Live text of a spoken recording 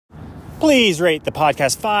Please rate the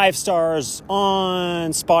podcast 5 stars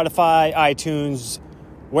on Spotify, iTunes,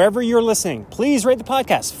 wherever you're listening. Please rate the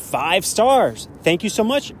podcast 5 stars. Thank you so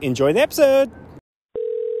much. Enjoy the episode.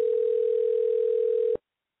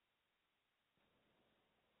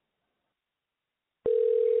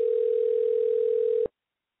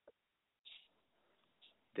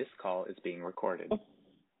 This call is being recorded.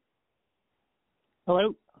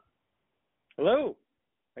 Hello. Hello.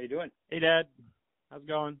 How you doing? Hey, Dad. How's it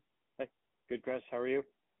going? Hey. Good, Chris. How are you?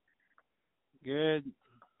 Good.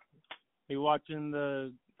 You watching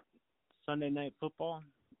the Sunday Night Football?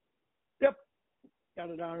 Yep. Got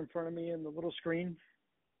it on in front of me in the little screen.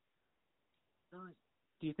 Do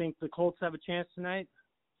you think the Colts have a chance tonight?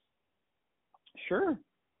 Sure.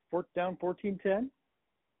 Down 14-10.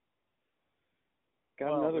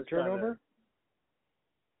 Got another turnover?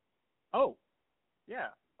 Oh. Yeah.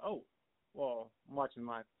 Oh. Well, I'm watching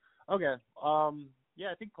live. Okay. Yeah,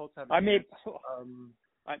 I think Colts have a chance.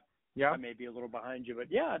 I may be a little behind you, but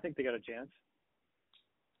yeah, I think they got a chance.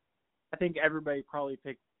 I think everybody probably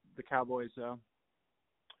picked the Cowboys, though.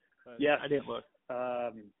 Yes. I didn't look.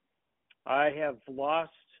 I have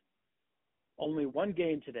lost only one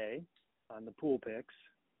game today on the pool picks.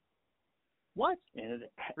 What?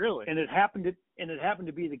 Really? And it happened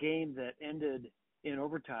to be the game that ended in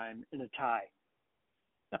overtime in a tie.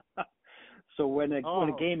 So when a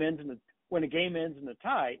game ends in a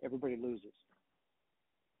tie, everybody loses.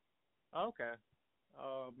 Okay.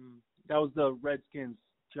 That was the Redskins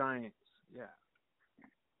Giants. Yeah.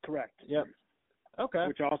 Correct. Yep. Okay.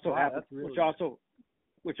 Which also happens. Really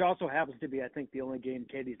Which also happens to be, I think, the only game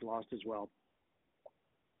Katie's lost as well.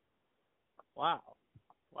 Wow.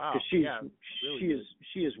 Because she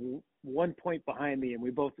is 1 point behind me,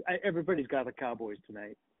 and everybody's got the Cowboys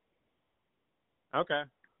tonight. Okay.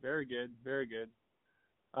 Very good. Very good.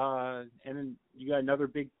 And then you got another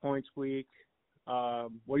big points week.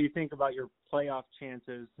 What do you think about your playoff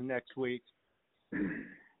chances next week?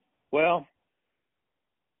 Well,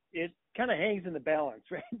 it kind of hangs in the balance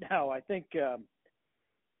right now. I think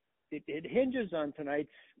it hinges on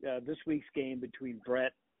this week's game between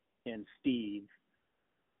Brett and Steve.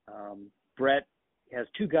 Brett has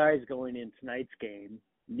two guys going in tonight's game,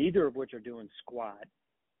 neither of which are doing squat.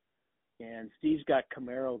 And Steve's got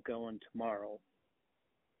Camaro going tomorrow,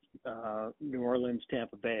 New Orleans,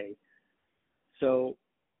 Tampa Bay. So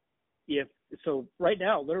right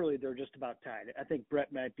now, literally, they're just about tied. I think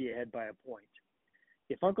Brett might be ahead by a point.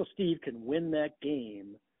 If Uncle Steve can win that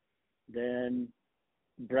game, then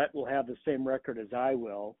Brett will have the same record as I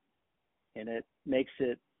will, and it makes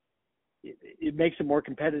it more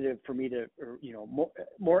competitive for me to, or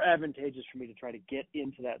more advantageous for me to try to get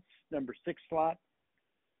into that number 6 slot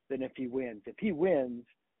than if he wins. If he wins,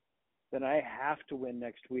 then I have to win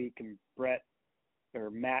next week, and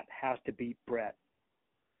Matt has to beat Brett.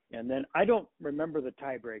 And then I don't remember the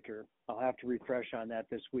tiebreaker. I'll have to refresh on that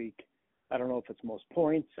this week. I don't know if it's most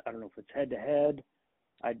points. I don't know if it's head-to-head.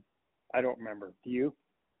 I don't remember. Do you?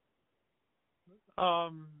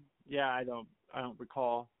 Yeah, I don't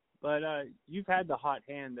recall. But you've had the hot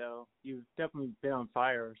hand, though. You've definitely been on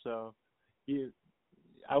fire. So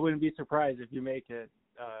I wouldn't be surprised if you make it.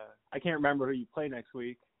 I can't remember who you play next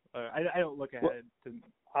week. I don't look ahead to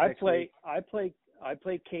next week. I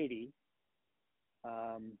play Katie,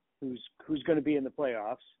 who's going to be in the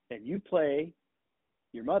playoffs, and you play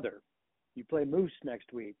your mother. You play Moose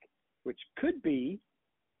next week, which could be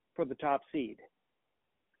for the top seed.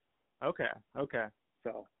 Okay.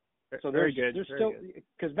 So very good. There's still,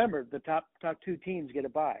 because remember, the top 2 teams get a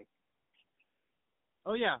bye.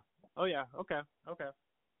 Oh yeah. Okay.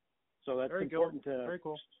 So that's very important cool. to Very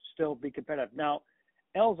cool. still be competitive. Now,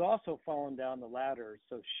 Elle's also fallen down the ladder,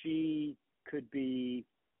 so she could be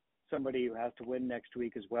somebody who has to win next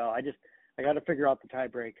week as well. I got to figure out the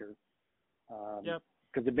tiebreaker. Yep.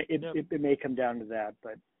 Because it may come down to that,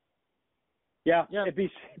 but yeah, it'd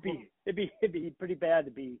be pretty bad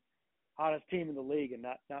to be hottest team in the league and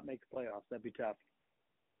not make the playoffs. That'd be tough.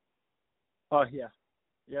 Oh yeah.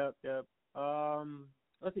 Yep.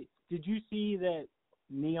 Let's see. Did you see that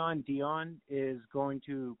Neon Dion is going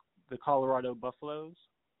to the Colorado Buffaloes?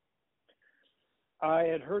 I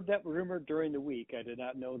had heard that rumor during the week. I did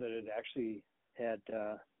not know that it actually had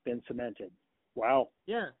been cemented. Wow.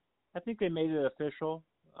 Yeah, I think they made it official.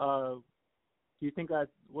 What do you think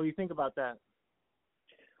about that?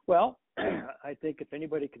 Well, I think if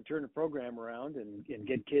anybody can turn the program around and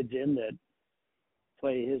get kids in that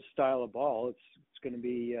play his style of ball, it's going to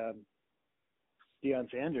be Deion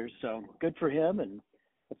Sanders. So good for him, and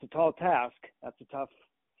it's a tall task. That's a tough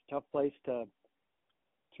place to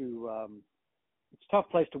it's a tough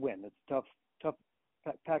place to win. It's a tough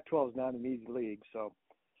Pac-12 is not an easy league, so.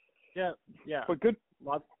 Yeah. But good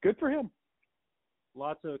for him.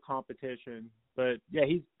 Lots of competition, but yeah,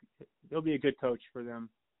 he'll be a good coach for them.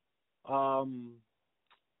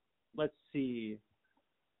 Let's see.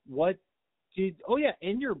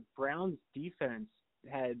 And your Browns defense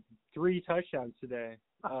had 3 touchdowns today.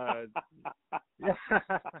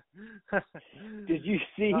 Did you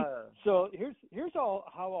see? So here's how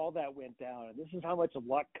all that went down, and this is how much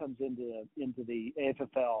luck comes into the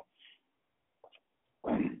AFFL.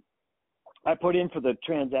 I put in for the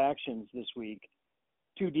transactions this week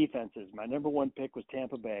 2 defenses. My number 1 pick was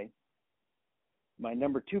Tampa Bay. My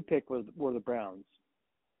number 2 pick were the Browns.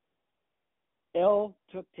 Elle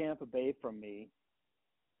took Tampa Bay from me.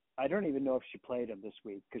 I don't even know if she played him this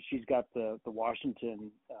week because she's got the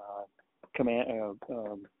Washington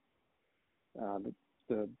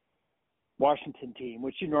the Washington team,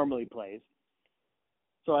 which she normally plays.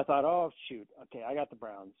 So I thought, oh shoot, okay, I got the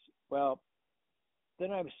Browns. Well,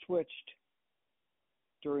 then I switched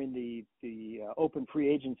during the open free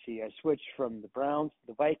agency. I switched from the Browns to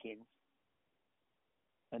the Vikings,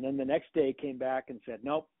 and then the next day came back and said,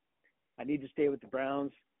 nope, I need to stay with the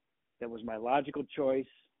Browns. That was my logical choice.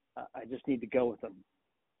 I just need to go with them.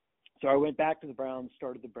 So I went back to the Browns,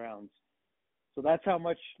 started the Browns. So that's how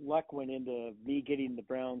much luck went into me getting the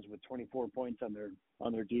Browns with 24 points on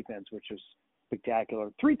their defense, which was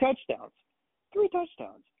spectacular. 3 touchdowns.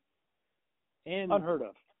 And unheard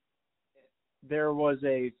of. There was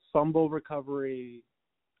a fumble recovery,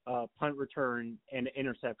 punt return, and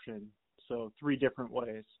interception. So 3 different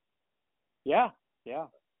ways. Yeah. That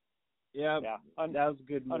was a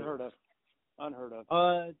good move. Unheard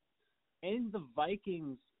of. And the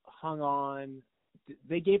Vikings hung on.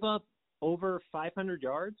 They gave up over 500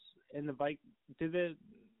 yards, and I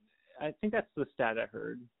think that's the stat I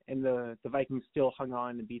heard. And the Vikings still hung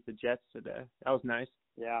on and beat the Jets today. That was nice.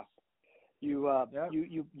 Yeah. You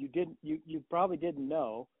probably didn't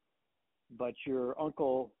know, but your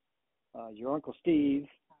uncle Steve,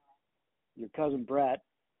 your cousin Brett,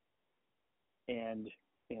 and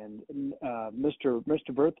Mr.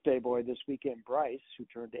 Birthday Boy this weekend, Bryce, who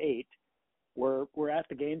turned 8, were at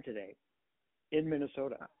the game today in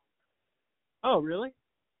Minnesota. Oh, really?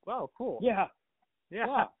 Wow, cool. Yeah.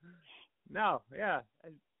 No, yeah,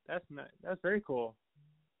 that's very cool.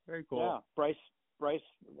 Very cool. Yeah, Bryce,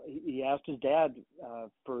 he asked his dad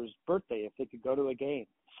for his birthday if they could go to a game,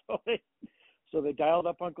 so they dialed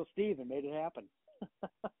up Uncle Steve and made it happen.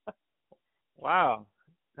 Wow,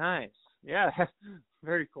 nice. Yeah,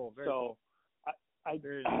 very cool. Very cool. I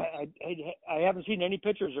haven't seen any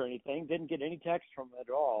pictures or anything. Didn't get any text from him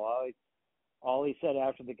at all. All he said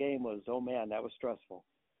after the game was, "Oh man, that was stressful,"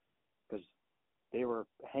 because they were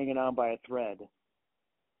hanging on by a thread.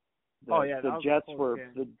 The Jets were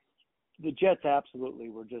the Jets absolutely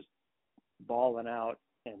were just balling out,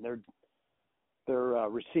 and their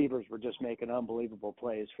receivers were just making unbelievable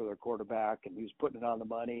plays for their quarterback, and he was putting it on the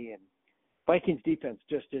money. And Vikings defense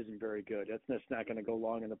just isn't very good. That's not going to go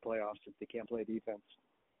long in the playoffs if they can't play defense.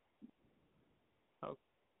 Oh,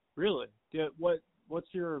 really? Yeah.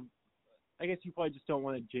 What's your? I guess you probably just don't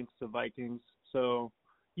want to jinx the Vikings, so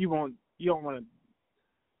you don't want to.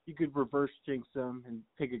 You could reverse jinx them and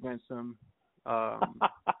pick against them.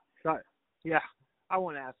 Yeah, I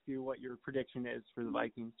want to ask you what your prediction is for the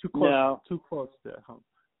Vikings. Too close to home.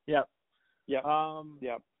 Yep. Yep.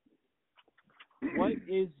 Yep. What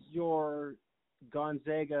is your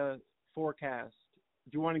Gonzaga forecast?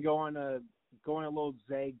 Do you want to go on a little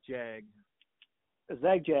zag-jag? A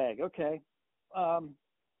zag-jag, okay.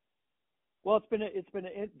 Well, it's been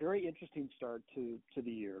a very interesting start to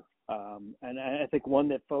the year, and I think one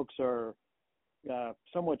that folks are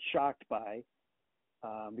somewhat shocked by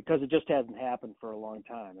because it just hasn't happened for a long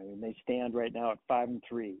time. I mean, they stand right now at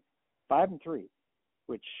 5-3,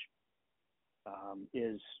 which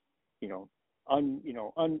is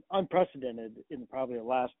unprecedented in probably the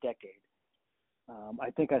last decade. I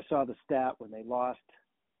think I saw the stat when they lost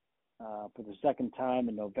for the second time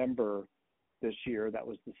in November this year. That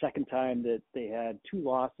was the second time that they had 2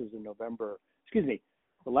 losses in November. Excuse me.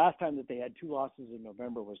 The last time that they had 2 losses in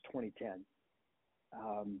November was 2010.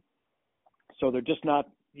 So they're just not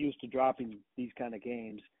used to dropping these kind of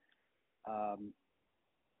games.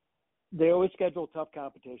 They always schedule tough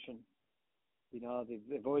competition.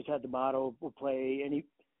 They've always had the motto, we'll play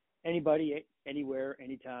anybody, anywhere,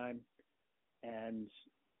 anytime. And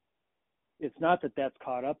it's not that that's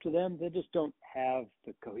caught up to them. They just don't have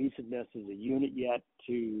the cohesiveness as a unit yet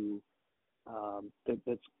to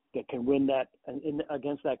that can win that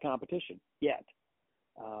against that competition yet.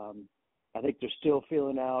 I think they're still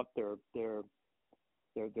feeling out their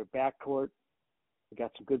backcourt. They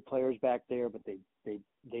got some good players back there, but they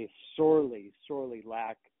sorely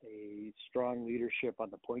lack a strong leadership on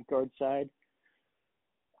the point guard side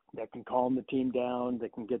that can calm the team down,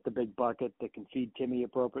 that can get the big bucket, that can feed Timmy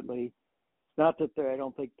appropriately. It's not that I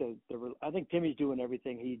don't think I think Timmy's doing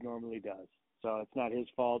everything he normally does. So it's not his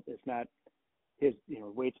fault. It's not his,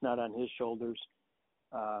 weight's not on his shoulders.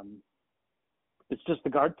 It's just the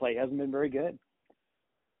guard play hasn't been very good.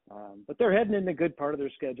 But they're heading in a good part of their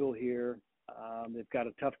schedule here. They've got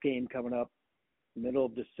a tough game coming up. Middle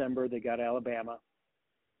of December, they got Alabama.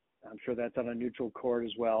 I'm sure that's on a neutral court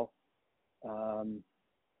as well. So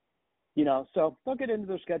they'll get into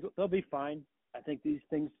their schedule. They'll be fine. I think this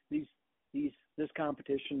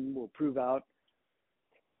competition will prove out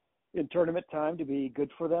in tournament time to be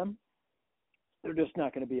good for them. They're just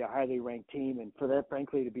not going to be a highly ranked team, and for that,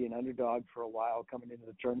 frankly, to be an underdog for a while coming into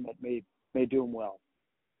the tournament may do them well,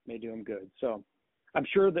 may do them good. So I'm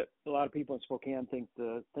sure that a lot of people in Spokane think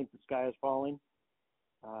the sky is falling,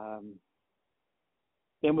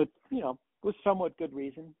 and with somewhat good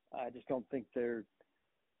reason. I just don't think they're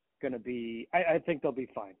going to be. I think they'll be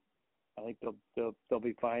fine. I think they'll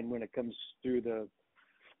be fine when it comes through the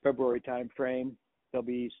February time frame. They're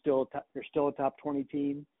still a top 20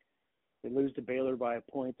 team. They lose to Baylor by a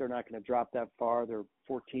point. They're not going to drop that far. They're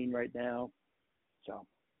 14 right now. So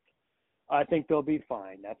I think they'll be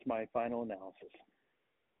fine. That's my final analysis.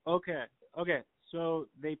 Okay. So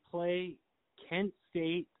they play Kent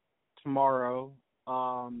State tomorrow.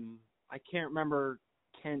 I can't remember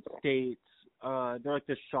Kent State. They're like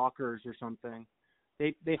the Shockers or something.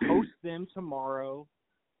 They host them tomorrow,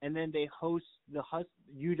 and then they host the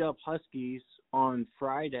UW Huskies on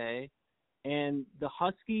Friday. And the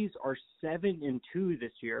Huskies are 7-2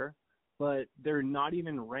 this year, but they're not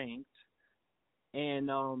even ranked. And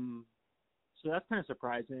so that's kind of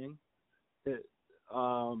surprising.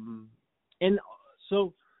 And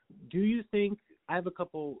so do you think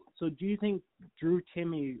do you think Drew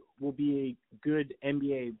Timme will be a good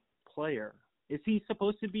NBA player? Is he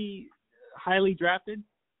supposed to be highly drafted?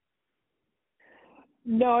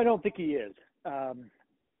 No, I don't think he is. And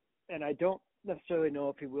I don't necessarily know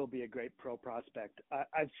if he will be a great pro prospect.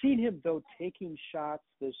 I've seen him, though, taking shots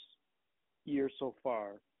this year so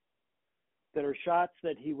far that are shots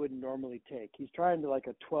that he wouldn't normally take. He's trying to like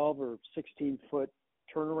a 12 or 16-foot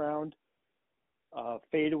turnaround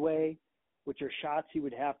fadeaway, which are shots he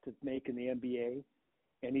would have to make in the NBA.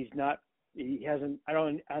 And I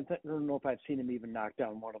don't know if I've seen him even knock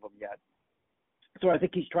down one of them yet. So I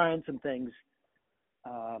think he's trying some things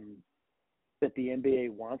that the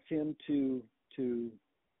NBA wants him to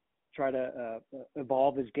try to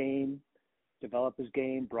evolve his game, develop his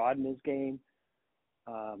game, broaden his game.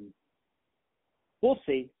 We'll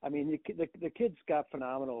see. I mean, the kid's got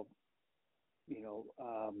phenomenal,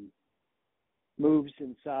 moves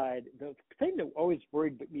inside. The thing that always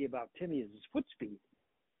worried me about Timme is his foot speed.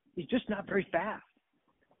 He's just not very fast,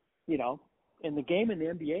 And the game in the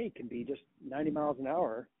NBA can be just 90 miles an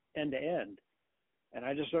hour end to end. And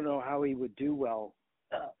I just don't know how he would do well,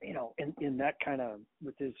 in that kind of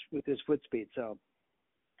with his foot speed. So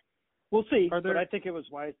we'll see. But I think it was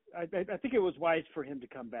wise. I think it was wise for him to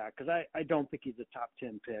come back because I don't think he's a top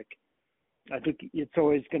 10 pick. I think it's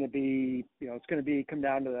always going to be, it's going to come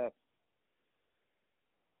down to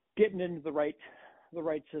getting into the right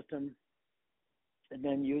system and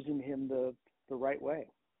then using him the right way.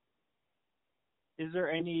 Is there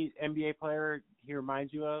any NBA player he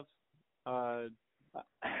reminds you of? Yeah,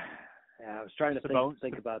 I was trying to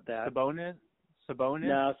think about that. Sabonis?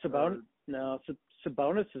 No,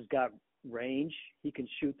 Sabonis has got range. He can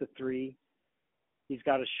shoot the three. He's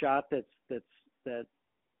got a shot that.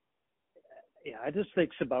 Yeah, I just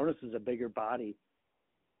think Sabonis is a bigger body.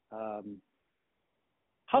 How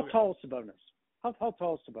tall is Sabonis? How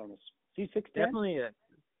tall is Sabonis? Is he 6'10"? Definitely,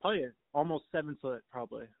 probably almost 7 foot,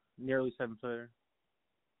 probably nearly 7 footer.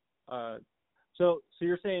 So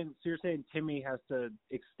you're saying Timme has to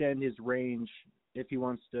extend his range if he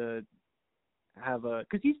wants to have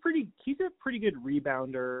because he's a pretty good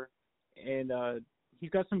rebounder, and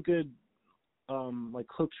he's got some good like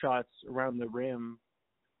hook shots around the rim,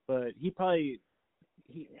 but he's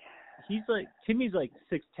like Timmy's like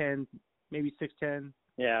 6'10", maybe 6'10".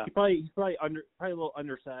 Yeah. He's probably a little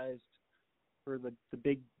undersized for the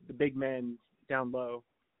big men down low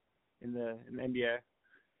in the NBA.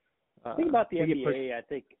 Think about the NBA. I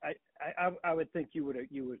think I would think you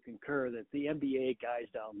would concur that the NBA guys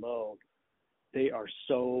down low, they are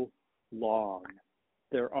so long.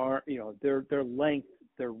 There are their length,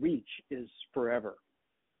 their reach is forever,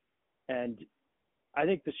 and I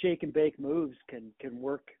think the shake and bake moves can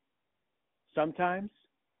work sometimes,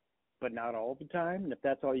 but not all the time. And if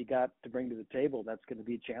that's all you got to bring to the table, that's going to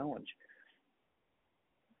be a challenge.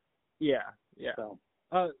 Yeah, yeah. So,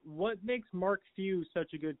 what makes Mark Few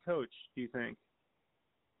such a good coach, do you think?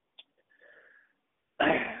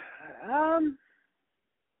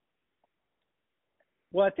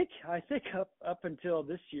 Well, I think up until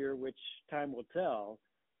this year, which time will tell,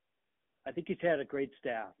 I think he's had a great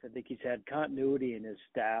staff. I think he's had continuity in his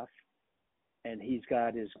staff, and he's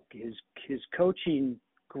got his coaching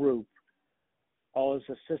group, all his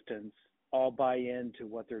assistants, all buy into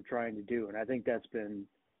what they're trying to do, and I think that's been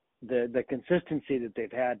the consistency that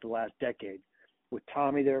they've had the last decade. With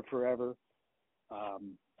Tommy there forever,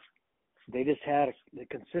 they just had the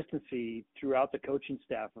consistency throughout the coaching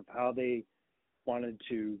staff of how they wanted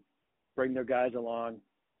to bring their guys along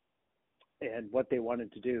and what they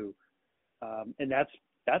wanted to do. And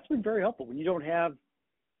that's been very helpful when you don't have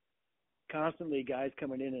constantly guys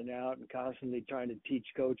coming in and out and constantly trying to teach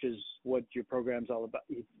coaches what your program's all about.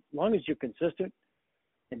 As long as you're consistent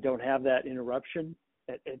and don't have that interruption,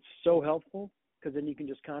 it's so helpful, because then you can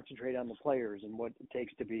just concentrate on the players and what it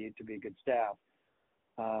takes to be a good staff.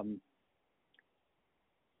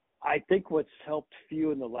 I think what's helped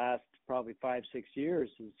Few in the last probably 5-6 years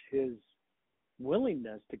is his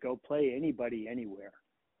willingness to go play anybody anywhere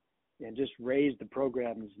and just raise the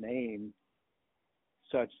program's name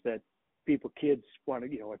such that kids want to,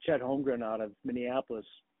 a Chet Holmgren out of Minneapolis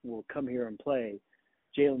will come here and play.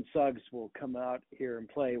 Jalen Suggs will come out here and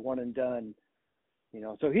play one and done.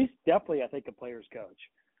 So he's definitely, I think, a player's coach.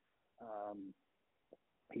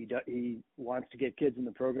 He wants to get kids in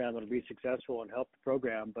the program that'll be successful and help the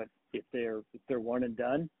program. But if they're one and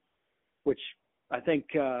done, which I think,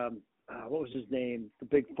 what was his name? The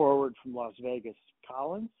big forward from Las Vegas,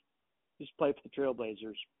 Collins, just played for the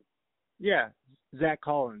Trailblazers. Yeah, Zach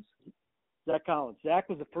Collins. Zach Collins. Zach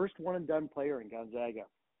was the first one and done player in Gonzaga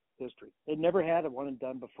history. They'd never had a one and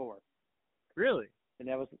done before. Really? And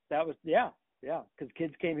that was yeah, because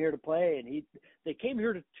kids came here to play, and they came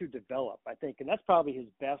here to develop, I think, and that's probably his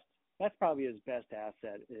best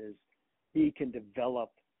asset is he can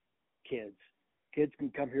develop kids. Kids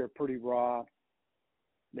can come here pretty raw.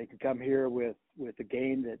 They can come here with a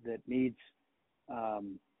game that needs,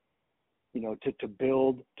 to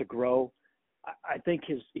build, to grow. I think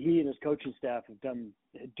he and his coaching staff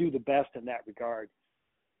do the best in that regard.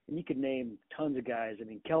 And you could name tons of guys. I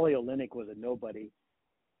mean, Kelly Olynyk was a nobody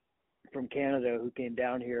from Canada who came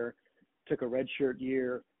down here, took a redshirt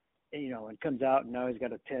year, and comes out, and now he's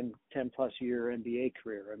got a 10 plus year NBA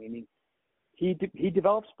career. I mean, he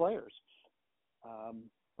develops players.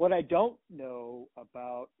 What I don't know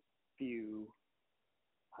about Few,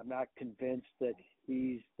 I'm not convinced that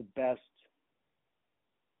he's the best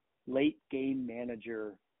late game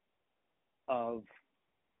manager of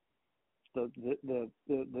the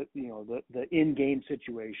in game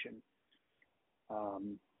situation.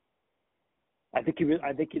 I think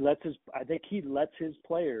he lets his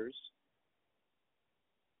players,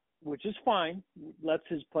 which is fine, lets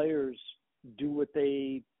his players do what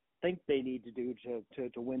they think they need to do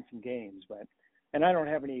to win some games. And I don't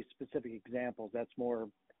have any specific examples. That's more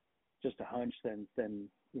just a hunch than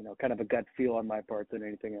kind of a gut feel on my part than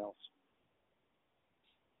anything else.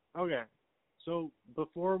 Okay. So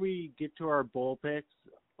before we get to our bowl picks,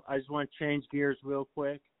 I just want to change gears real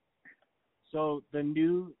quick. So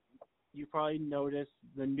you probably noticed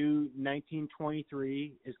the new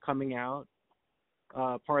 1923 is coming out,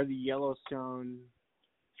 part of the Yellowstone.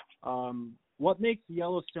 What makes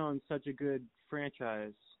Yellowstone such a good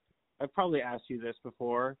franchise? I've probably asked you this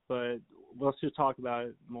before, but let's just talk about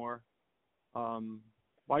it more.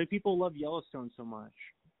 Why do people love Yellowstone so much?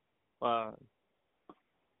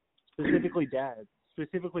 Specifically dads.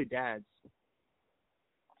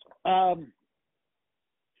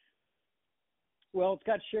 Well, it's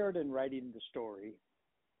got Sheridan writing the story,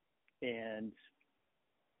 and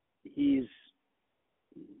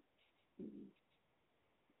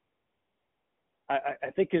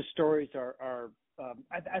I think his stories are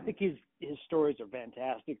I think his stories are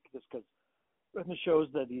fantastic, just because the shows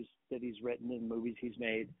that he's written and movies he's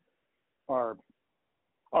made are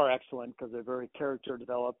excellent, because they're very character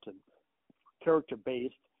developed and character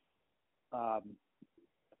based.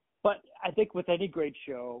 But I think with any great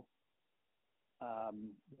show,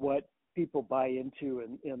 what people buy into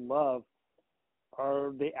and love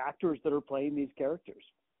are the actors that are playing these characters.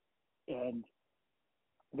 And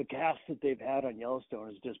the cast that they've had on Yellowstone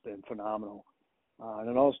has just been phenomenal. And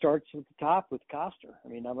it all starts at the top with Costner. I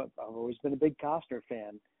mean, I've always been a big Costner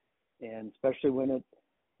fan, and especially when it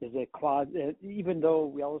is even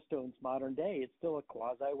though Yellowstone's modern day, it's still a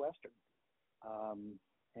quasi-Western.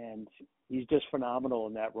 and he's just phenomenal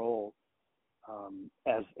in that role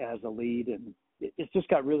as a lead, and it's just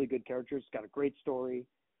got really good characters. It's got a great story.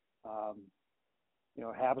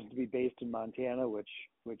 It happens to be based in Montana, which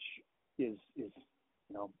is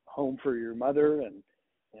home for your mother and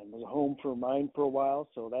was a home for mine for a while,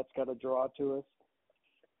 so that's got a draw to us.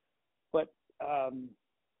 But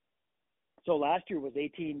so last year was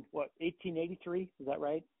 1883, is that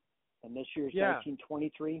right? And this year's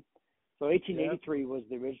 1923. So 1883 was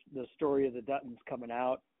the story of the Duttons coming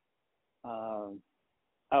out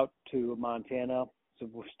to Montana. So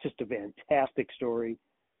it was just a fantastic story.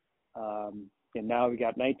 And now we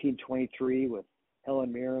got 1923 with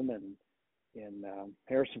Helen Mirren and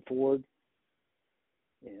Harrison Ford.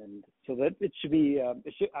 And so that it should be.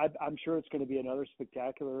 I'm sure it's going to be another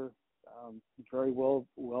spectacular, very well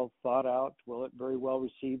thought out, very well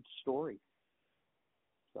received story.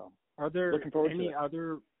 So, are there looking forward any to it.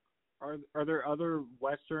 other? Are there other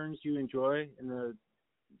westerns you enjoy in the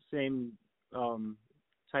same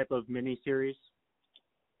type of miniseries?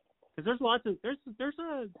 Because there's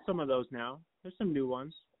some of those now. There's some new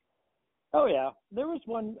ones. Oh yeah, there was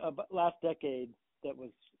one last decade that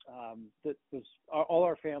was all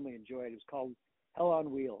our family enjoyed. It was called Hell on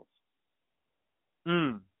Wheels.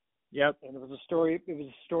 Yep. And it was a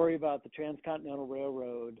story about the Transcontinental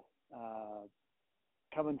Railroad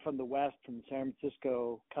coming from the west, from San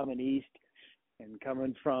Francisco, coming east, and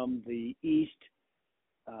coming from the east.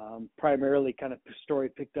 Primarily, kind of story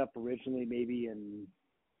picked up originally maybe in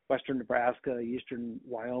western Nebraska, eastern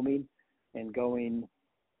Wyoming, and going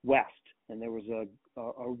west. And there was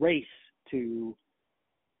a race to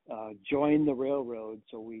join the railroad.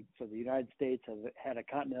 So the United States had a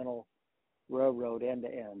continental railroad end to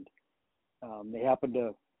end. They happened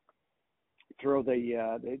to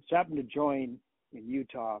happened to join in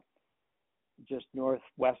Utah, just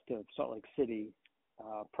northwest of Salt Lake City,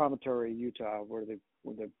 Promontory, Utah, where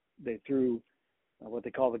they threw what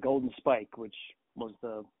they call the Golden Spike, which was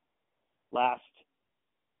the last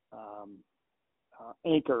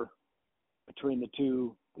anchor between the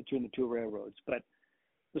two railroads. But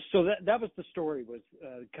so that was the story, was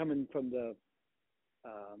coming from the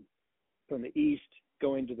east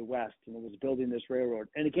going to the west, and it was building this railroad.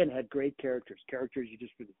 And again, had great characters you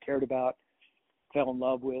just really cared about, fell in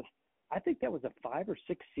love with. I think that was a 5 or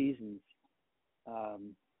 6 seasons.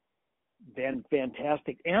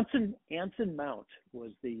 Fantastic. Anson Mount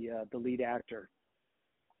was the lead actor.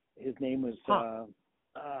 His name was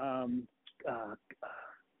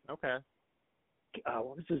okay.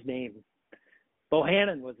 What was his name?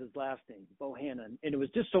 Bohannon was his last name. Bohannon, and it was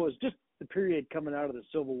just the period coming out of the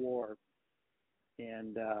Civil War,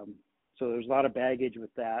 and so there's a lot of baggage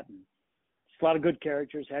with that, and just a lot of good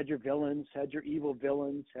characters. Had your villains, had your evil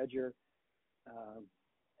villains, had your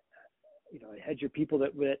had your people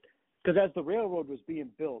that because as the railroad was being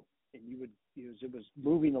built and it was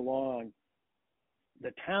moving along,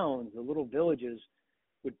 the towns, the little villages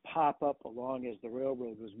would pop up along as the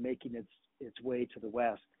railroad was making its way to the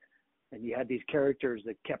west, and you had these characters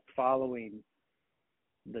that kept following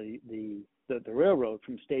the railroad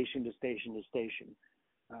from station to station to station.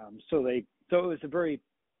 So it was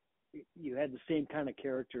you had the same kind of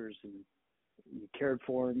characters, and you cared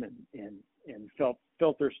for them and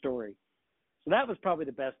felt their story. So that was probably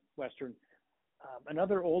the best Western.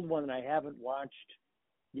 Another old one that I haven't watched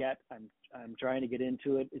yet. I'm trying to get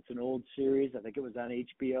into it. It's an old series. I think it was on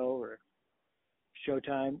HBO or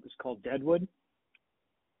Showtime. It was called Deadwood,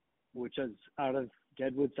 which is out of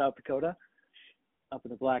Deadwood, South Dakota, up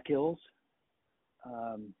in the Black Hills.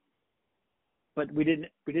 But we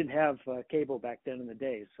didn't have cable back then in the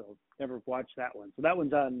day, so never watched that one. So that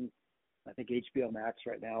one's on, I think, HBO Max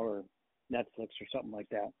right now, or Netflix or something like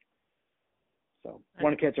that. So I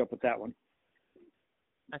want to catch up with that one.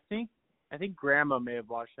 I think Grandma may have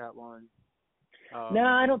watched that one. No,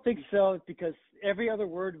 I don't think so, because every other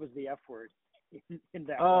word was the F word in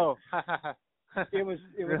that one. It was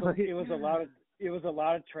a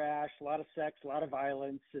lot of trash, a lot of sex, a lot of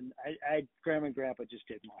violence, and Grandma and Grandpa just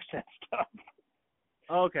didn't watch that stuff.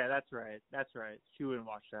 Okay, that's right. She wouldn't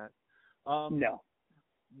watch that. No.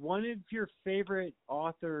 One of your favorite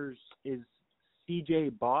authors is C.J.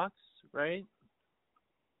 Box, right?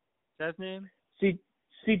 Is that his name?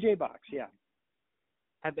 C.J. Box, yeah.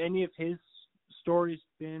 Have any of his stories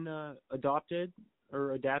been adopted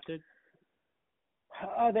or adapted?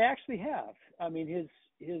 They actually have. I mean,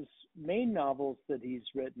 his main novels that he's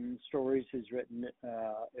written, stories he's written,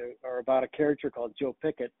 are about a character called Joe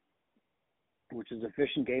Pickett, which is a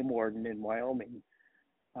fish and game warden in Wyoming.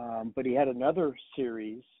 But he had another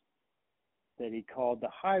series that he called The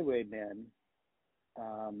Highwaymen,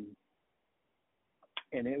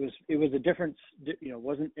 and it was a different,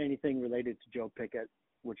 wasn't anything related to Joe Pickett,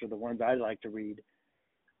 which are the ones I like to read.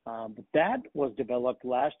 But that was developed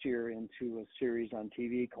last year into a series on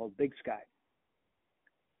TV called Big Sky,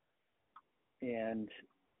 and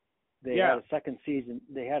they had a second season.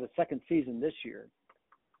 They had a second season this year,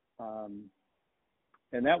 and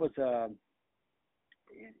that was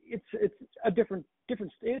it's a different.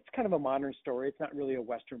 It's kind of a modern story. It's not really a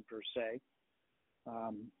Western per se.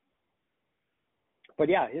 But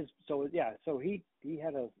yeah, so he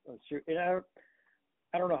had a series.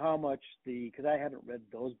 I don't know how much because I haven't read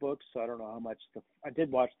those books, so I don't know how much I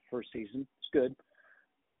did watch the first season. It's good.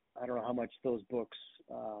 I don't know how much those books,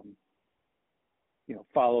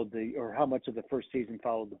 followed or how much of the first season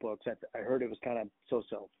followed the books. I heard it was kind of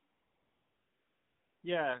so-so.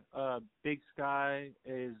 Yeah, Big Sky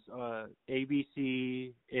is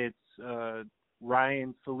ABC. It's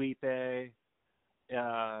Ryan Felipe.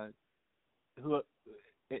 Who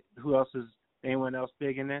else is? Anyone else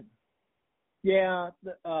big in it? Yeah,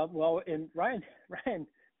 and Ryan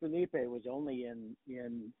Felipe was only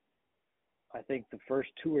in I think the first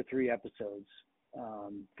 2 or 3 episodes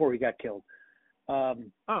before he got killed.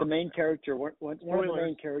 The main character, one of the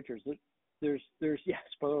main characters. There's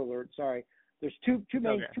spoiler alert. Sorry. There's two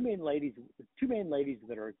main ladies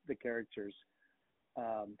that are the characters,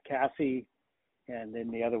 Cassie, and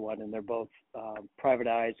then the other one, and they're both private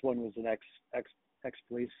eyes. One was an ex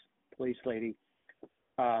police lady,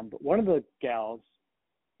 but one of the gals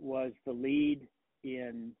was the lead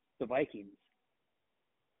in The Vikings,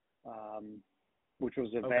 which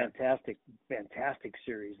was a fantastic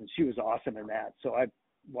series, and she was awesome in that. So I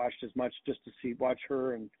watched as much just to watch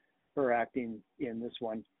her and her acting in this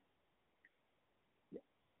one.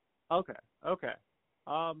 Okay.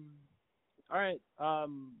 All right.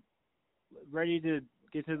 Ready to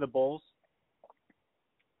get to the bowls?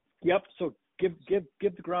 Yep. So give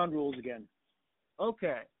the ground rules again.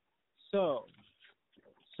 Okay. So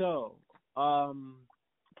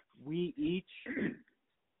we each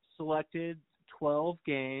selected 12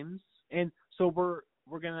 games, and so we're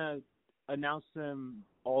gonna announce them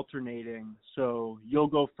alternating. So you'll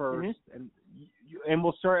go first, and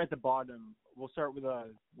we'll start at the bottom. We'll start with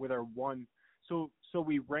our one. So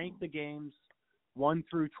we rank the games 1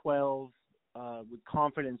 through 12 with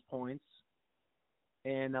confidence points,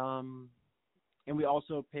 and we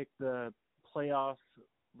also pick the playoff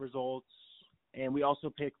results, and we also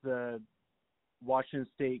pick the Washington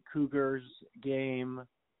State Cougars game,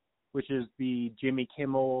 which is the Jimmy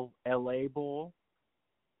Kimmel LA Bowl,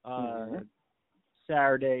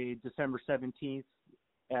 Saturday, December 17th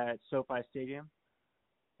at SoFi Stadium.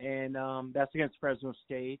 And that's against Fresno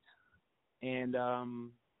State. And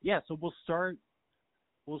so we'll start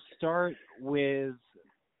with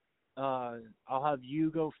I'll have you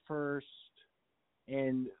go first,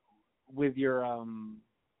 and with your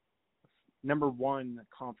number 1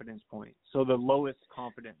 confidence point. So the lowest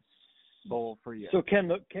confidence bowl for you. So can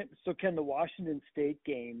the Washington State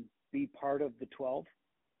game be part of the 12?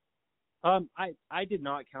 I did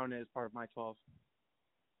not count it as part of my 12.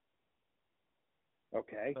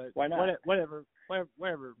 Okay. But why not? Whatever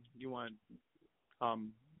you want.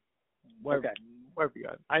 Whatever you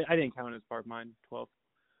got. I didn't count it as part of mine 12.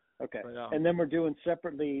 Okay. But, and then we're doing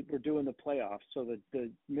separately. We're doing the playoffs. So the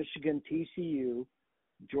Michigan TCU,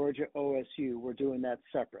 Georgia OSU. We're doing that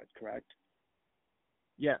separate, correct?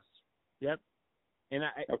 Yes. Yep. And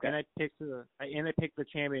I picked the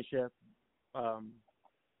championship.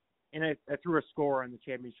 And I threw a score on the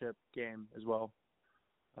championship game as well.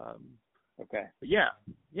 Okay. But yeah.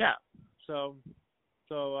 So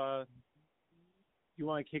you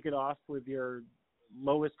want to kick it off with your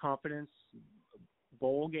lowest confidence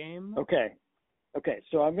bowl game? Okay.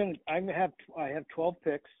 So I have 12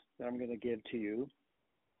 picks that I'm gonna give to you.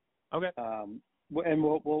 Okay. And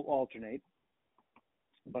we'll alternate.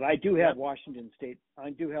 But I do have Washington State.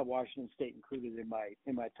 I do have Washington State included in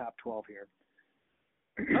my top 12 here.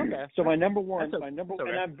 Okay. So my number one, okay.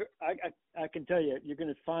 and I can tell you, you're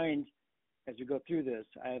going to find as you go through this,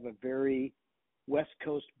 I have a very West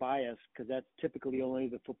Coast bias because that's typically only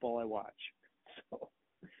the football I watch.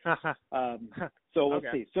 So we'll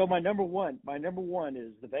see. So my number one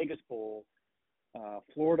is the Vegas Bowl,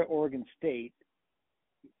 Florida, Oregon State.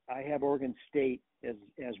 I have Oregon State as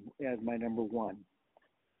my number 1.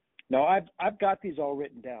 Now I've got these all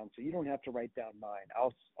written down, so you don't have to write down mine.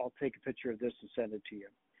 I'll take a picture of this and send it to you.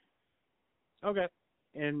 Okay,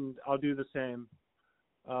 and I'll do the same.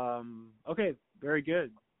 Okay, very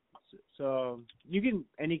good. So you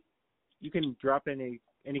can drop any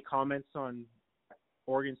comments on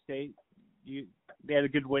Oregon State. They had a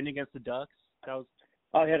good win against the Ducks. That was.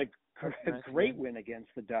 I had a great win against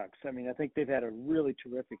the Ducks. I mean, I think they've had a really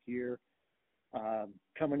terrific year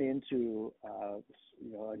coming into a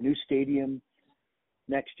new stadium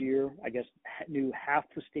next year. I guess new half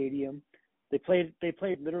the stadium. They played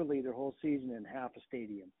literally their whole season in half a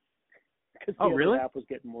stadium because the other half was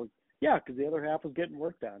getting worked. Yeah, because the other half was getting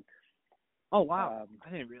worked on. Oh wow!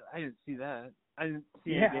 I didn't see that. I didn't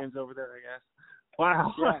see any games over there, I guess.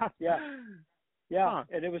 Wow. Yeah. Huh.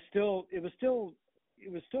 And it was still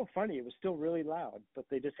funny. It was still really loud, but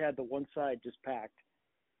they just had the one side just packed.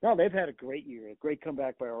 No, they've had a great year, a great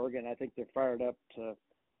comeback by Oregon. I think they're fired up to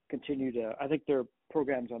continue to. I think their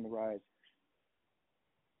program's on the rise.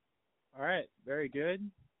 All right, very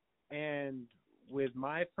good. And with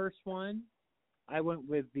my first one, I went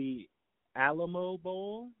with the Alamo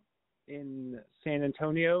Bowl in San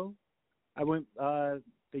Antonio. I went the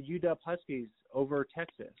UW Huskies over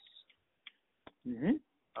Texas. Mm-hmm.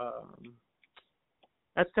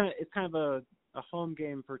 It's kind of a home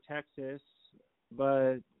game for Texas,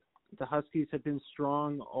 but the Huskies have been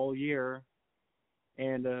strong all year,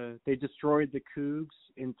 and they destroyed the Cougs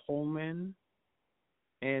in Pullman,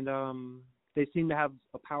 and they seem to have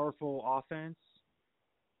a powerful offense,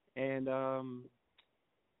 and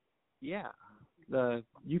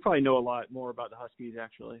you probably know a lot more about the Huskies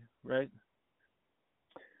actually, right?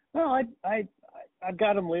 Well, I've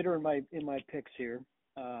got them later in my picks here.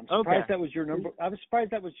 I'm surprised that was your number. I was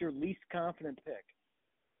surprised that was your least confident pick.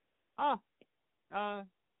 Yeah. I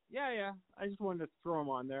just wanted to throw them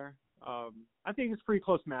on there. I think it's a pretty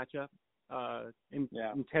close matchup. And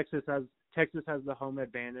Texas has the home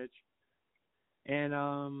advantage, and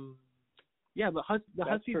the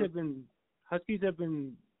Huskies have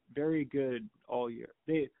been very good all year.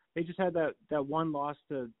 They just had that one loss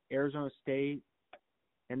to Arizona State,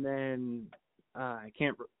 and then I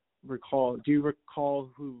can't recall. Do you recall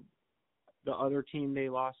who the other team they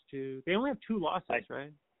lost to? They only have 2 losses,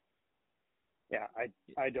 right? Yeah,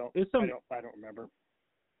 I don't remember.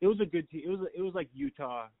 It was a good team. It was like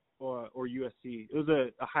Utah or USC. It was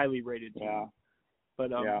a highly rated team. Yeah.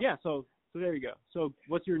 But so there you go. So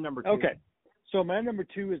what's your number 2? Okay. So my number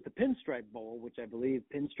 2 is the Pinstripe Bowl, which I believe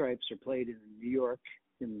pinstripes are played in New York,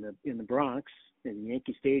 in the Bronx, in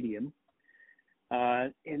Yankee Stadium,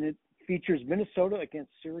 and it features Minnesota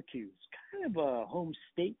against Syracuse. Kind of a home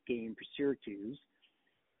state game for Syracuse,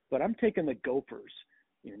 but I'm taking the Gophers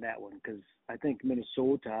in that one because I think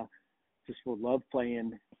Minnesota just will love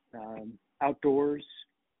playing outdoors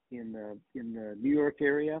in the New York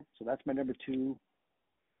area. So that's my number 2,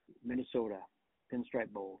 Minnesota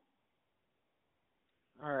Pinstripe Bowl.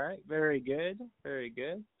 All right, very good, very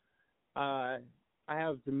good. I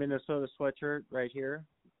have the Minnesota sweatshirt right here.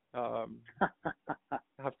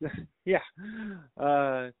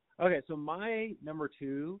 Okay, so my number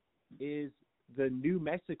 2 is the New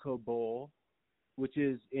Mexico Bowl, which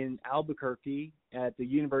is in Albuquerque at the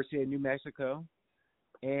University of New Mexico,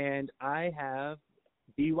 and I have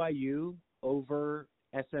BYU over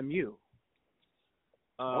SMU.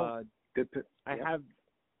 Good pick. I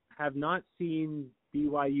have not seen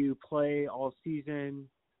BYU play all season,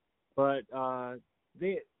 but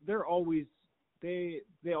they always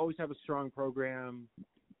have a strong program.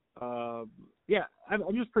 I'm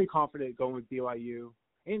just pretty confident going with BYU,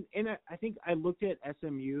 and I think I looked at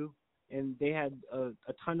SMU and they had a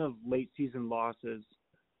ton of late season losses,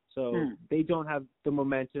 so they don't have the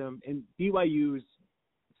momentum. And BYU's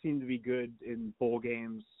seem to be good in bowl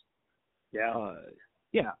games.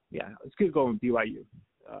 It's good going with BYU.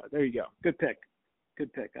 There you go. Good pick.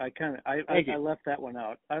 I left that one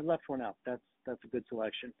out. I left one out. That's a good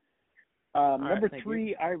selection. Number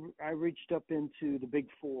 3, I reached up into the Big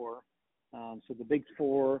Four. So the Big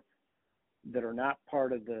Four that are not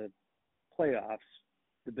part of the playoffs,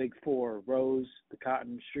 the Big Four: Rose, the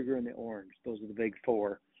Cotton, Sugar, and the Orange. Those are the Big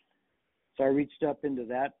Four. So I reached up into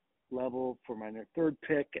that level for my 3rd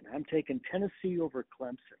pick, and I'm taking Tennessee over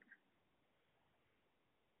Clemson.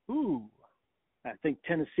 Ooh. I think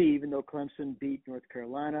Tennessee, even though Clemson beat North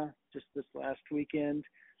Carolina just this last weekend,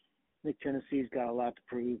 I think Tennessee's got a lot to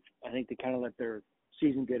prove. I think they kind of let their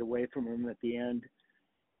season get away from them at the end.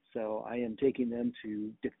 So I am taking them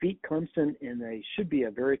to defeat Clemson in they should be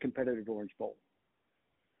a very competitive Orange Bowl.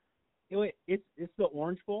 Wait, it's the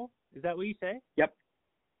Orange Bowl? Is that what you say? Yep.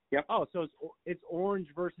 Oh, so it's orange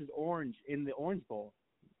versus orange in the Orange Bowl.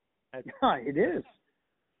 It is.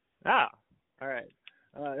 All right.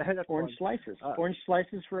 That's orange fun. Slices. Orange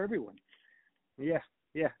slices for everyone. Yeah,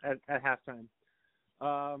 at halftime.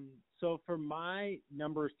 So for my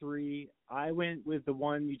number 3, I went with the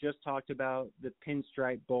one you just talked about, the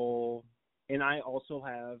Pinstripe Bowl, and I also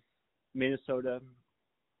have Minnesota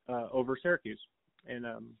over Syracuse. And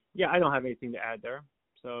yeah, I don't have anything to add there.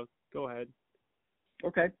 So go ahead.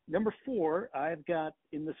 Okay. Number 4, I've got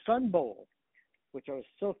in the Sun Bowl, which I was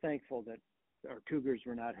so thankful that our Cougars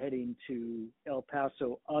were not heading to El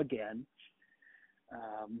Paso again.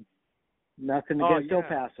 Nothing against El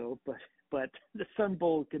Paso, but the Sun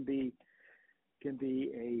Bowl can be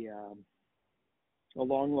a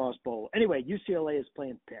long lost bowl. Anyway, UCLA is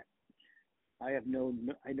playing Pitt. I know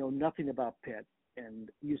nothing about Pitt,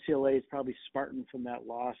 and UCLA is probably smarting from that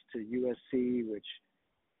loss to USC, which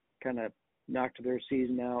kind of knocked their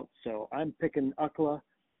season out. So I'm picking UCLA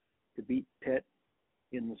to beat Pitt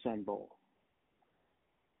in the Sun Bowl.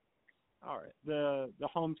 All right. The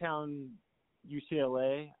hometown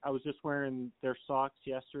UCLA, I was just wearing their socks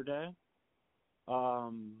yesterday.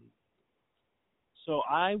 So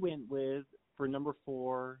I went with, for number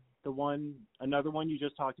 4, another one you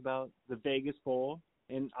just talked about, the Vegas Bowl,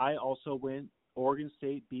 and I also went Oregon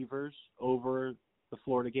State Beavers over the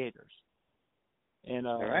Florida Gators. And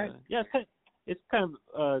all right. Yeah, it's kind of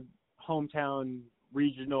a hometown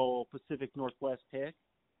regional Pacific Northwest pick.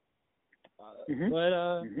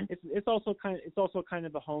 But it's also kind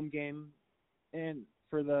of a home game, and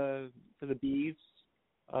for the Beavs,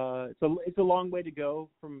 it's a long way to go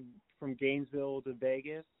from Gainesville to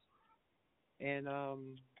Vegas, and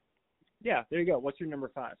yeah, there you go. What's your number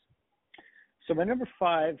 5? So my number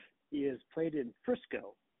 5 is played in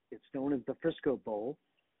Frisco. It's known as the Frisco Bowl,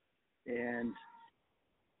 and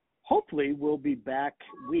hopefully we'll be back.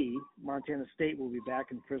 Montana State, will be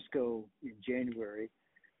back in Frisco in January.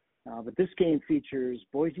 But this game features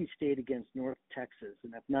Boise State against North Texas,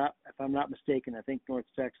 and if I'm not mistaken, I think North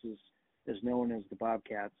Texas is known as the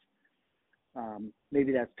Bobcats.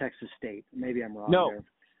 Maybe that's Texas State. Maybe I'm wrong. No,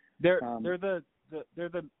 there. they're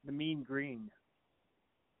the Mean Green.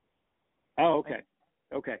 Oh, okay,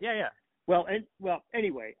 okay. Yeah. Well,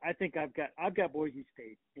 anyway, I think I've got Boise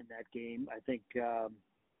State in that game. I think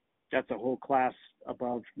that's a whole class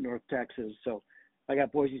above North Texas. So I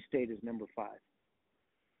got Boise State as number 5.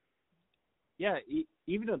 Yeah,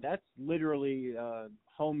 even though that's literally a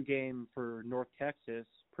home game for North Texas,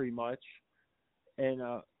 pretty much,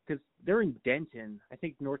 and because they're in Denton. I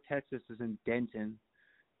think North Texas is in Denton,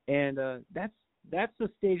 and that's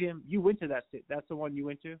the stadium you went to. That's the one you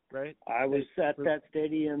went to, right? I was at that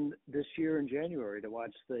stadium this year in January to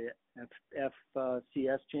watch the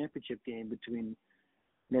FCS championship game between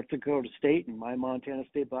North Dakota State and my Montana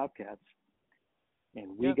State Bobcats,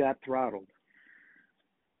 and we got throttled.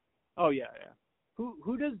 Oh yeah.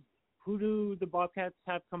 Who do the Bobcats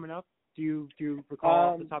have coming up? Do you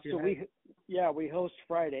recall off the top of your head? We host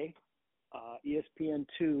Friday,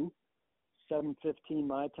 ESPN2, 7:15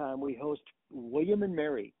 my time. We host William and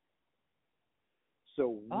Mary.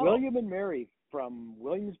 So William and Mary from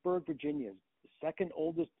Williamsburg, Virginia, the second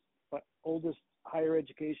oldest higher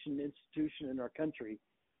education institution in our country,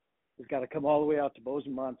 has got to come all the way out to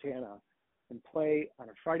Bozeman, Montana, and play on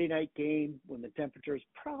a Friday night game when the temperature is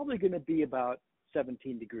probably going to be about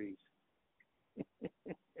 17 degrees.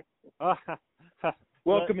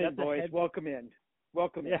 Welcome in, boys. Welcome in.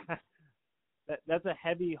 Yeah. That's a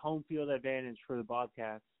heavy home field advantage for the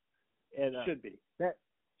Bobcats. And, should be.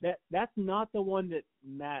 That's not the one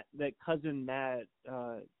that cousin Matt.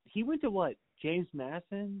 He went to what? James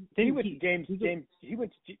Madison. He went to James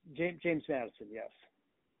Madison. Yes.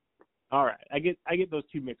 All right, I get those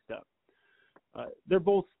two mixed up. They're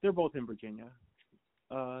both in Virginia.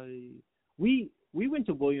 We went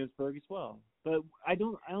to Williamsburg as well, but I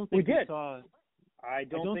don't think we saw. I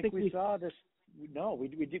don't think we saw this. No, we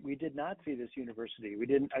did not see this university. We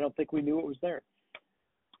didn't. I don't think we knew it was there.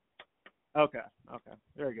 Okay,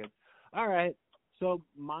 very good. All right, so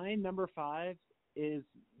my number 5 is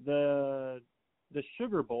the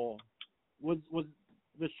Sugar Bowl. Was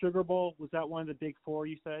the Sugar Bowl, was that one of the big 4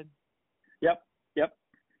 you said? Yep.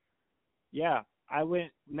 Yeah, I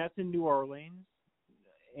went, and that's in New Orleans,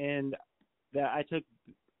 and that I took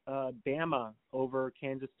Bama over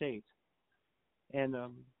Kansas State, and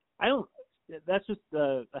that's just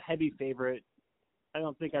a heavy favorite. I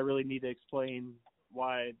don't think I really need to explain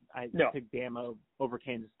why I picked Bama over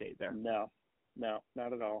Kansas State there. No, not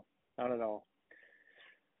at all.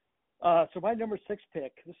 So my number 6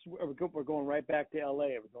 pick. We're going right back to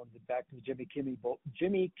L.A. We're going back to the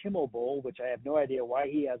Jimmy Kimmel Bowl, which I have no idea why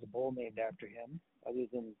he has a bowl named after him, other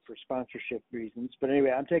than for sponsorship reasons. But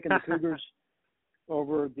anyway, I'm taking the Cougars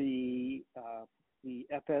over the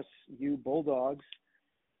FSU Bulldogs,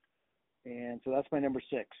 and so that's my number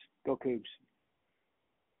 6. Go Cougs.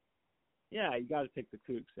 Yeah, you got to pick the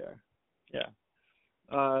Cougs there. Yeah.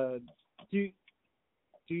 Do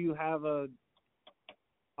you have a?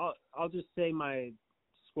 I'll just say my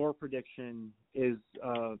score prediction is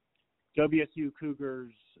WSU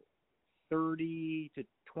Cougars 30-27.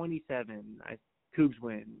 Cougs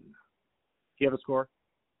win. Do you have a score?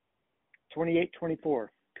 28-24,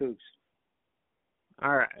 Cougs.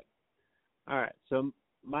 All right. So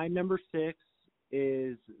my number 6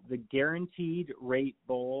 is the Guaranteed Rate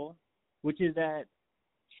Bowl, which is at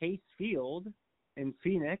Chase Field in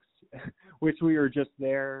Phoenix, which we were just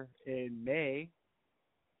there in May.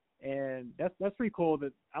 And that's pretty cool.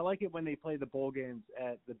 That I like it when they play the bowl games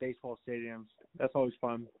at the baseball stadiums. That's always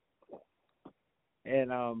fun.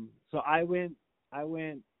 And so I went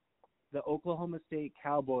the Oklahoma State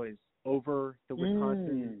Cowboys over the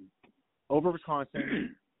Wisconsin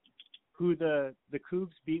who the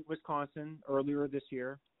Cougs beat Wisconsin earlier this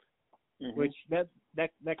year, which that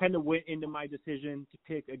kind of went into my decision to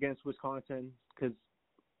pick against Wisconsin because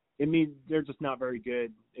it means they're just not very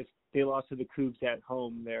good if they lost to the Cougs at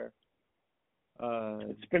home there.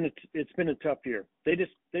 It's been a tough year. They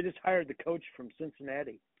just hired the coach from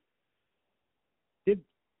Cincinnati. Did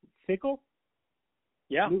Fickle?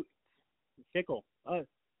 Yeah. Fickle.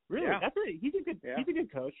 Really? Yeah. He's a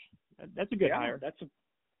good coach. That's a good hire. That's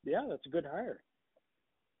a good hire.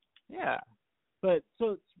 Yeah. But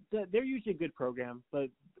so they're usually a good program, but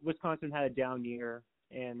Wisconsin had a down year,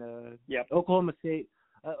 and Oklahoma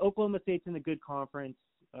State's in a good conference.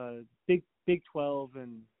 Big 12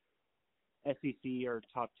 and SEC are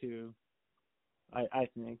top 2, I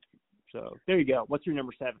think. So there you go. What's your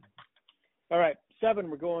number 7? All right, 7.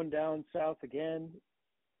 We're going down south again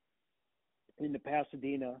into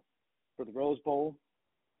Pasadena for the Rose Bowl,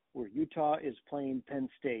 where Utah is playing Penn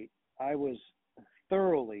State. I was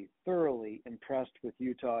thoroughly impressed with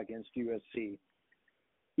Utah against USC.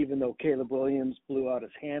 Even though Caleb Williams blew out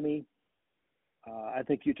his hammy, I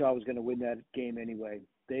think Utah was going to win that game anyway.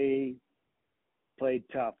 They played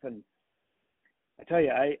tough, and I tell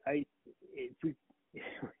you,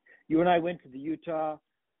 you and I went to the Utah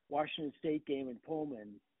Washington State game in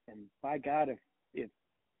Pullman, and by God, if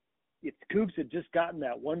the Cougs had just gotten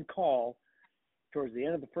that one call towards the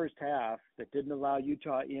end of the first half that didn't allow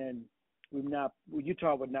Utah in,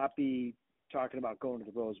 Utah would not be talking about going to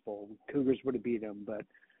the Rose Bowl. Cougars would have beat them. But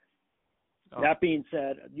that being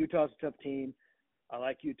said, Utah's a tough team. I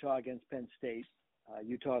like Utah against Penn State.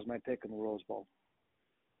 Utah is my pick in the Rose Bowl.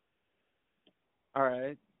 All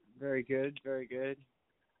right. Very good. Very good.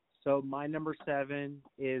 So my number 7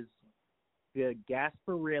 is the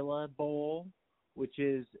Gasparilla Bowl, which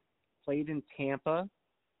is played in Tampa,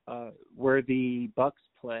 where the Bucks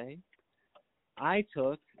play. I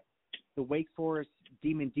took the Wake Forest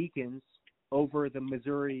Demon Deacons over the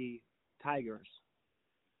Missouri Tigers.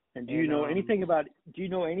 And do you know anything about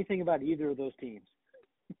either of those teams?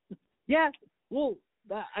 Yeah. Well,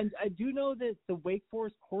 I do know that the Wake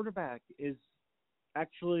Forest quarterback is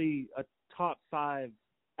actually a top 5.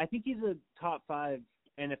 I think he's a top 5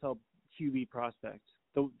 NFL QB prospect.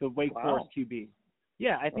 The Wake Forest QB.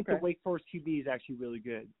 Yeah, I think the Wake Forest QB is actually really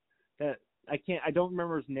good. I don't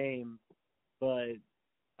remember his name, but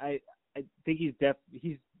I think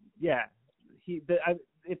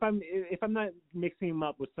if I'm not mixing him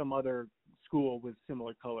up with some other school with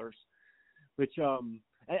similar colors, which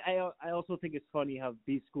I also think it's funny how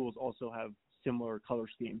these schools also have similar color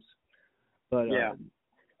schemes. But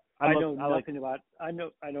I know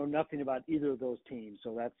nothing about either of those teams,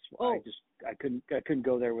 so that's why I couldn't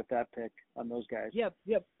go there with that pick on those guys. Yep.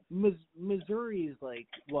 Missouri is like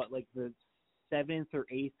the 7th or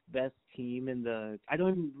 8th best team in the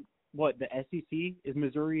the SEC? Is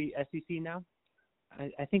Missouri SEC now?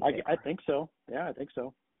 I think I think so. Yeah, I think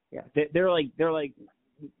so. Yeah, they're like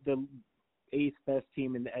the 8th best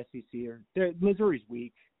team in the SEC. Missouri's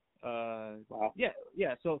weak. Wow.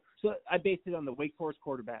 Yeah. So I based it on the Wake Forest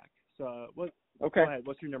quarterback. So Okay. Go ahead.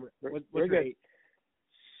 What's your number? What's Very your good. 8?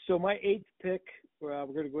 So my 8th pick, we're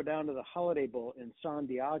going to go down to the Holiday Bowl in San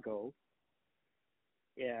Diego.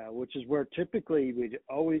 Yeah, which is where typically we'd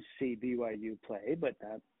always see BYU play, but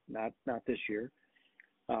not this year.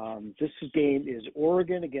 This game is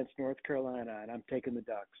Oregon against North Carolina, and I'm taking the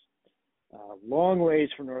Ducks. Long ways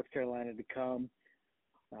for North Carolina to come.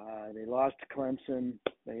 They lost to Clemson.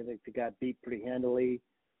 They got beat pretty handily,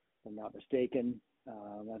 if I'm not mistaken.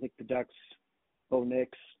 I think the Ducks, Bo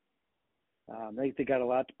Nix, I think they got a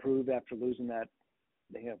lot to prove after losing that.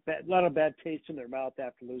 They have a lot of bad taste in their mouth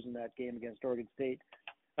after losing that game against Oregon State.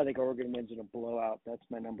 I think Oregon wins in a blowout. That's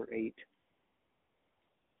my number 8.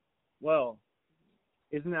 Well,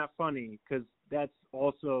 isn't that funny? Because that's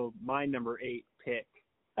also my number 8 pick.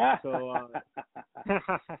 So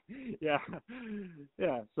yeah.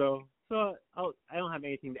 So I don't have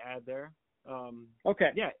anything to add there.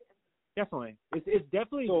 Okay. Yeah. Definitely. It's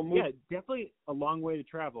definitely So definitely a long way to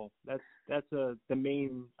travel. That's the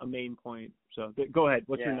main point. So go ahead.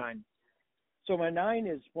 What's your 9? So my 9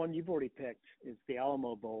 is one you've already picked. It's the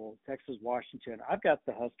Alamo Bowl, Texas Washington. I've got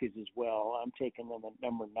the Huskies as well. I'm taking them at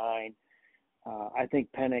number 9. I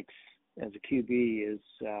think Penix as a QB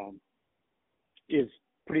is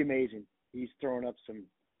pretty amazing. He's throwing up some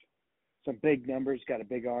big numbers. Got a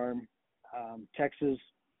big arm. Texas,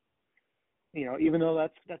 even though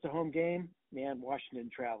that's a home game, man,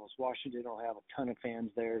 Washington travels. Washington don't have a ton of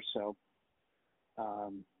fans there, so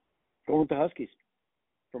going with the Huskies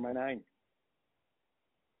for my 9.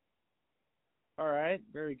 All right,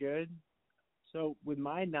 very good. So with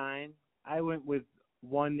my 9, I went with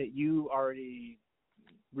one that you already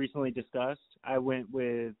recently discussed. I went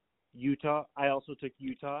with Utah. I also took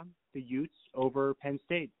Utah, the Utes, over Penn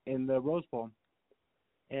State in the Rose Bowl.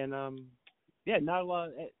 And not a lot.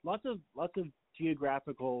 Lots of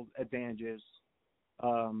geographical advantages.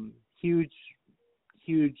 Huge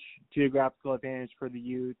geographical advantage for the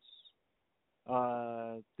Utes.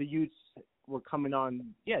 The Utes were coming off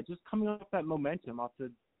that momentum off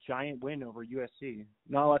the giant win over USC.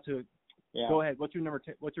 Not a lot to. Yeah. Go ahead. What's your number?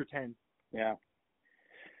 What's your 10? Yeah.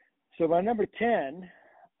 So my number 10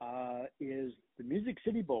 is the Music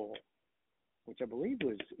City Bowl, which I believe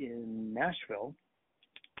was in Nashville,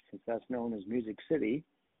 since that's known as Music City.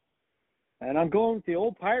 And I'm going with the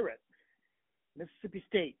old Pirate, Mississippi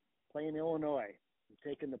State, playing Illinois. I'm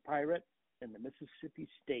taking the Pirate and the Mississippi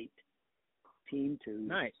State team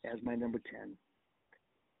as my number 10.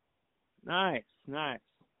 Nice.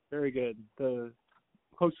 Very good. The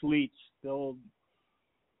Coach Leach, the old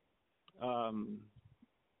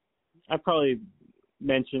I probably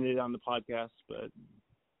mentioned it on the podcast, but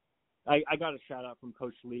I got a shout out from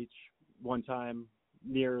Coach Leach one time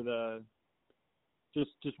near the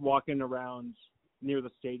just walking around near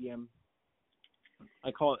the stadium.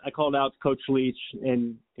 I called out to Coach Leach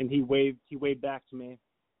and he waved back to me.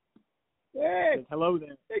 Hey, said, hello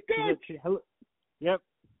there. Hey, Coach. He said, hello. Yep.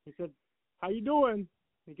 He said, "How you doing?"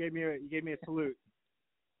 He gave me a salute.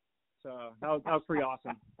 So that was pretty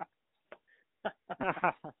awesome.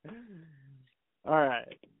 All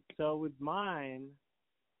right. So with mine,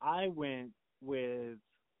 I went with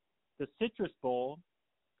the Citrus Bowl.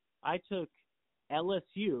 I took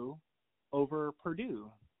LSU over Purdue.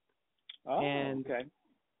 Oh, and okay.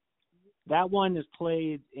 That one is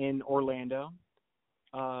played in Orlando.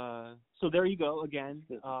 So there you go again.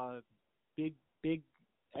 Big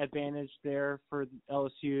advantage there for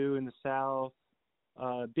LSU in the South.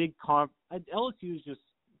 LSU is just.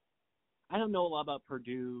 I don't know a lot about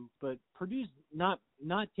Purdue, but Purdue's not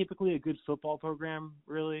typically a good football program,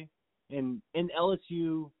 really, and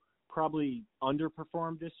LSU probably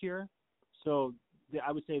underperformed this year. So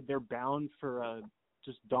I would say they're bound for a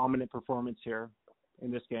just dominant performance here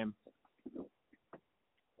in this game.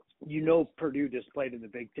 Purdue just played in the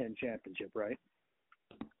Big Ten championship, right?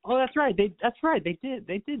 Oh, that's right. They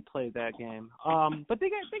did play that game. But they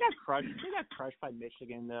got crushed. They got crushed by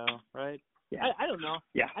Michigan, though, right? Yeah. I don't know.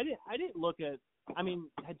 Yeah. I didn't look at. I mean,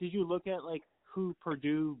 did you look at like who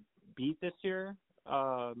Purdue beat this year?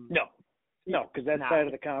 No, because that side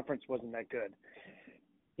of the conference wasn't that good.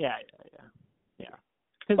 Yeah.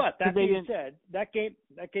 But that being said, that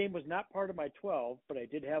game was not part of my 12, but I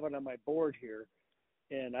did have it on my board here,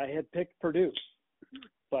 and I had picked Purdue.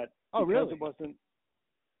 But really? It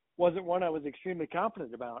wasn't one I was extremely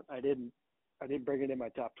confident about, I didn't bring it in my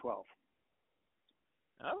top 12.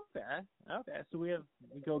 Okay. So we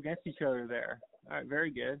go against each other there. All right,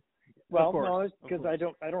 very good. Well, no, it's because I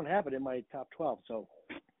don't have it in my top 12. So.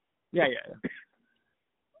 Yeah.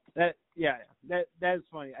 That is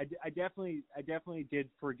funny. I definitely did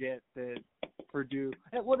forget that Purdue.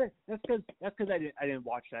 Well, that's because I didn't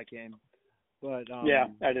watch that game. But yeah,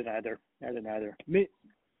 I didn't either.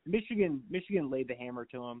 Michigan laid the hammer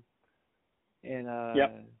to them. And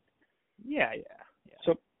yep. Yeah.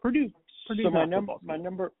 So Purdue. So my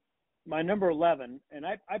number 11, and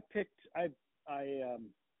I picked I'm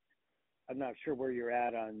not sure where you're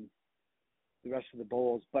at on the rest of the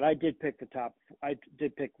bowls, but I did pick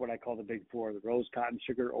what I call the Big Four: the Rose, Cotton,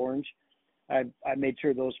 Sugar, Orange. I made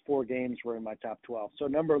sure those 4 games were in my top 12. So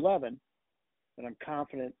number 11, that I'm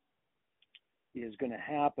confident is going to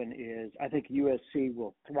happen is I think USC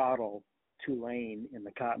will throttle Tulane in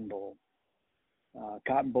the Cotton Bowl.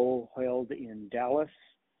 Cotton Bowl held in Dallas.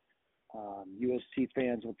 USC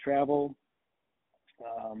fans will travel.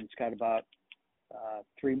 It's got about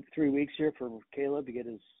 3 weeks here for Caleb to get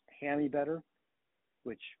his hammy better,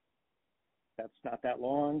 which that's not that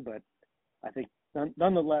long, but I think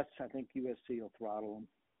nonetheless, I think USC will throttle him.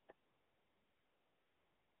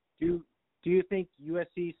 Do you think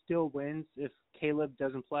USC still wins if Caleb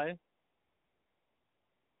doesn't play?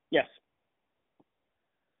 Yes,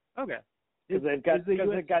 Okay. because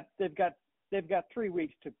they've got 3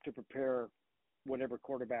 weeks to prepare whatever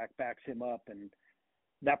quarterback backs him up, and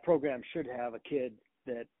that program should have a kid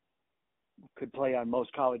that could play on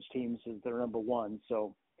most college teams as their number one.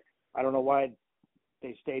 So I don't know why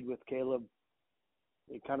they stayed with Caleb.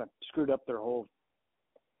 They kind of screwed up their whole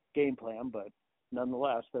game plan, but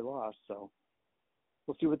nonetheless, they lost. So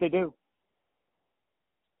we'll see what they do.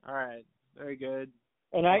 All right. Very good.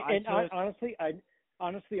 And Well, honestly, I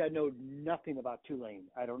know nothing about Tulane.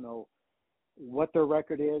 I don't know what their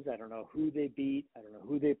record is. I don't know who they beat. I don't know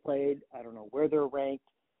who they played. I don't know where they're ranked.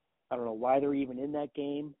 I don't know why they're even in that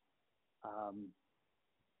game.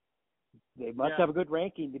 They must have a good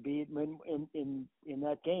ranking to be in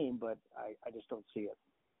that game, but I just don't see it.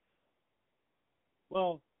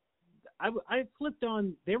 Well, I flipped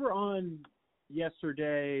on. They were on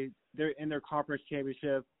yesterday. They're in their conference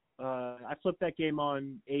championship. I flipped that game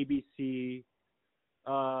on ABC.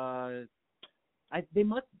 They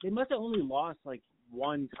must have only lost like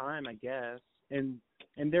one time, I guess, and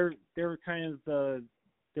they're kind of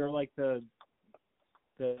they're like the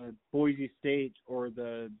Boise State or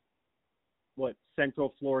the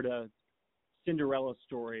Central Florida Cinderella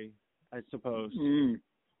story, I suppose.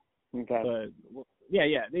 Okay. But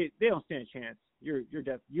yeah, they don't stand a chance.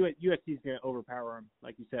 USC's gonna overpower them,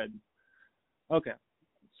 like you said. Okay,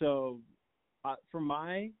 so for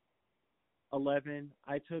my 11,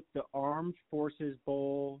 I took the Armed Forces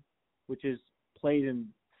Bowl, which is played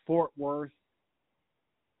in Fort Worth,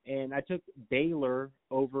 and I took Baylor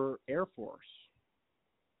over Air Force.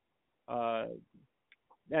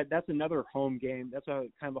 That's another home game. That's a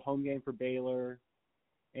kind of a home game for Baylor,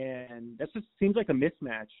 and that just seems like a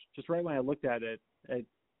mismatch. Just right when I looked at it,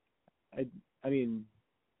 I mean,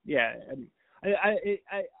 yeah.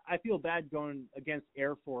 I feel bad going against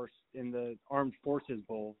Air Force in the Armed Forces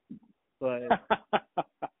Bowl, but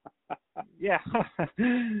yeah,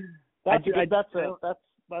 that's a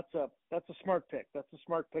smart pick. That's a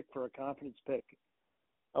smart pick for a confidence pick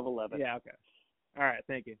of 11. Yeah. Okay. All right.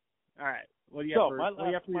 Thank you. All right. What do you So have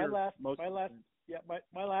for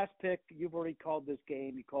my last pick. You've already called this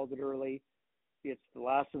game. You called it early. It's the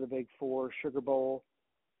last of the Big Four, Sugar Bowl.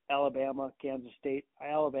 Alabama, Kansas State.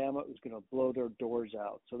 Alabama is going to blow their doors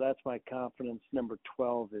out. So that's my confidence. Number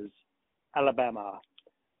 12 is Alabama.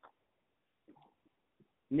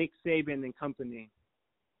 Nick Saban and company.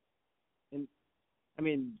 And I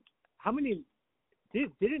mean, how many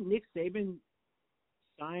didn't Nick Saban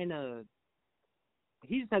sign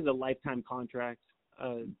he just has a lifetime contract.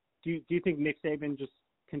 Do you think Nick Saban just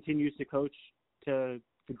continues to coach to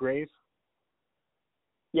the grave?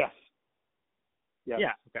 Yes.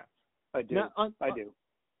 Yeah. Okay. I do. Now, I do.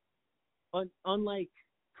 Unlike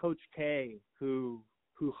Coach K, who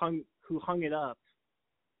hung it up,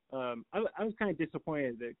 I was kind of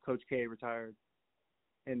disappointed that Coach K retired,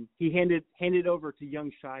 and he handed over to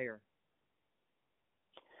young Shire.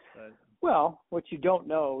 Well, what you don't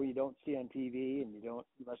know, you don't see on TV, and you don't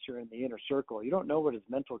unless you're in the inner circle. You don't know what his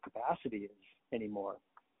mental capacity is anymore.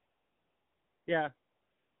 Yeah.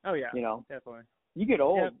 Oh yeah. You know, definitely. You get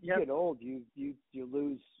old. Yep. You get old. You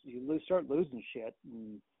start losing shit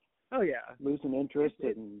and oh yeah, losing interest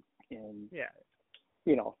and yeah.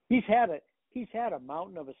 You know, he's had a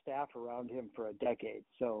mountain of a staff around him for a decade.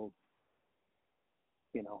 So,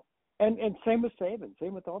 you know, and same with Saban,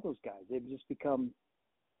 same with all those guys. They've just become,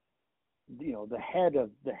 you know, the head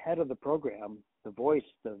of the program, the voice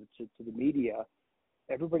to the media.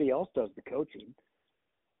 Everybody else does the coaching.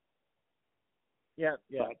 Yeah.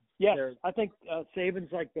 But, yeah, I think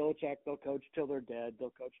Saban's like Belichick. They'll coach till they're dead.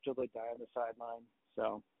 They'll coach till they die on the sideline.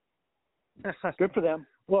 So good for them.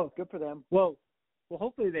 Well, good for them. Well,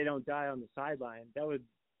 hopefully they don't die on the sideline. That would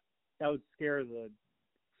scare the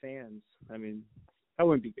fans. I mean, that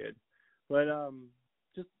wouldn't be good. But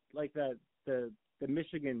just like that, the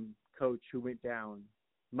Michigan coach who went down,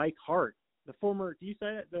 Mike Hart, the former. Do you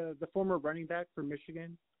say that the former running back for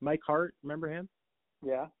Michigan, Mike Hart? Remember him?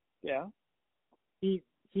 Yeah.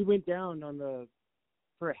 He went down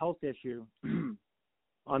for a health issue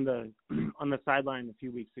on the sideline a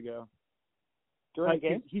few weeks ago. During the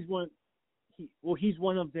game? He's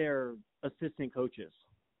one of their assistant coaches.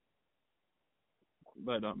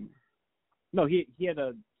 But no, he had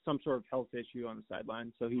some sort of health issue on the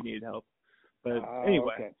sideline, so he needed help. But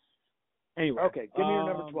anyway. Okay. Anyway. Okay, give me your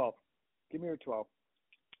number 12. Give me your 12.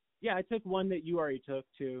 Yeah, I took one that you already took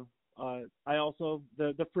too. I also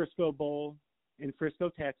the Frisco Bowl in Frisco,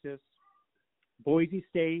 Texas. Boise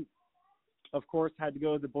State of course, had to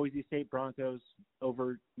go with the Boise State Broncos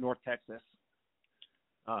over North Texas.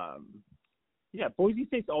 Yeah, Boise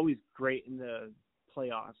State's always great in the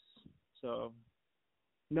playoffs. So,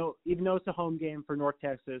 no, even though it's a home game for North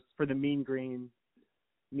Texas, for the Mean Green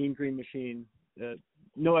Machine,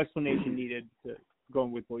 no explanation needed to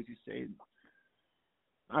going with Boise State.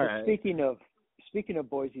 All right. Speaking of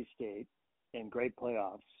Boise State and great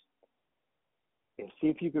playoffs, see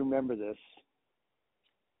if you can remember this.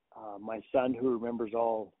 My son, who remembers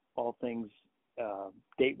all things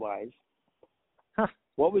date-wise,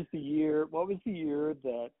 what was the year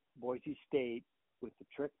that Boise State, with the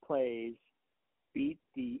trick plays, beat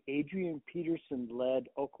the Adrian Peterson-led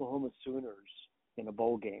Oklahoma Sooners in a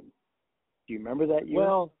bowl game? Do you remember that year?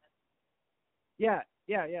 Well, yeah.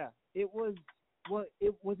 It was. Was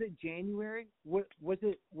it January? Would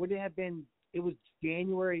it have been? It was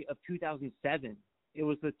January of 2007. It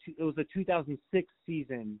was the 2006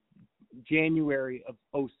 season, January of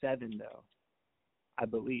 2007, though, I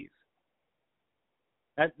believe.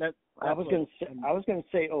 I was going to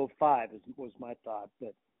say 2005 was my thought,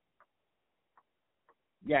 but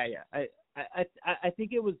yeah. I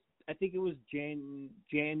think it was January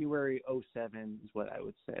 2007 is what I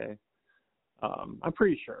would say. I'm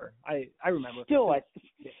pretty sure. I remember. Still,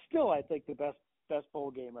 I think the best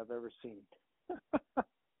bowl game I've ever seen.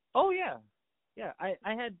 Oh yeah. I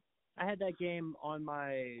had that game on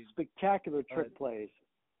my spectacular trick plays.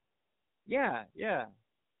 Yeah.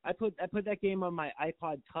 I put that game on my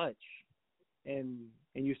iPod Touch, and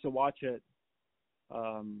used to watch it.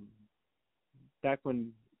 Back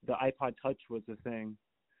when the iPod Touch was a thing.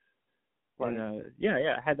 Right. And,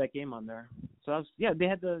 I had that game on there. So they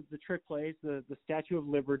had the trick plays, the Statue of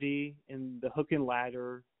Liberty, and the hook and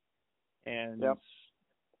ladder, and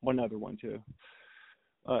one other one too.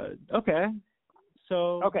 Okay,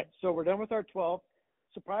 so we're done with our 12.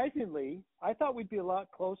 Surprisingly, I thought we'd be a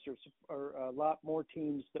lot closer, or a lot more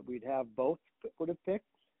teams that we'd have both would have picked.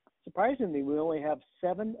 Surprisingly, we only have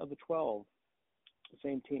 7 of the 12 the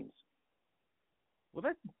same teams. Well,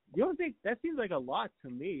 you don't think that seems like a lot to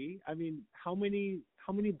me? I mean, how many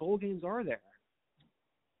bowl games are there?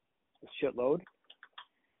 A shitload.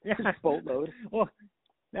 Yeah, boatload. Well,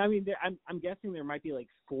 I mean, I'm guessing there might be like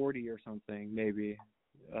 40 or something, maybe.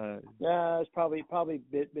 Yeah, it's probably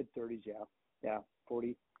mid 30s. Yeah,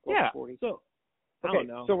 40. Yeah, 40. So okay, I don't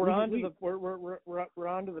know. So we're on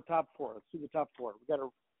to the top 4. Let's do the top 4. We got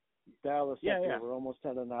to dial this up here. We're almost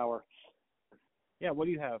at an hour. Yeah, what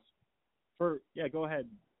do you have? Go ahead.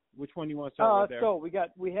 Which one do you want to start with there? So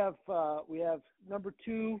we have number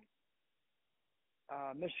 2,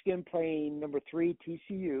 Michigan playing number 3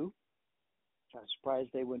 TCU. I'm surprised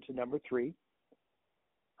they went to number 3.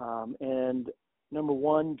 And number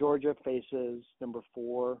 1 Georgia faces number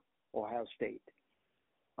 4 Ohio State.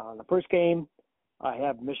 The first game, I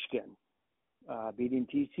have Michigan beating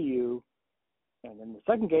TCU, and in the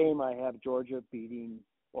second game, I have Georgia beating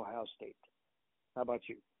Ohio State. How about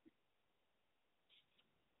you?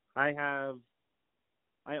 I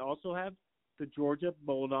also have the Georgia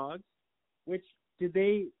Bulldogs, which did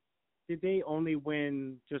they only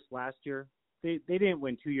win just last year? They didn't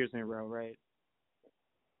win 2 years in a row, right?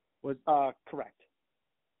 Was correct.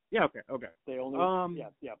 Yeah, okay. They only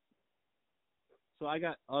yeah. So I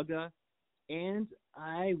got UGA, and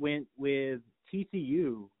I went with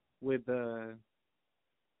TCU with the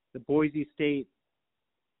Boise State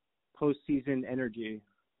postseason energy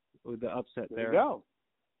with the upset there. There you go.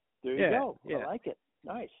 There you go. Yeah. I like it.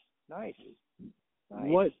 Nice.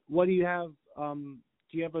 What do you have? Do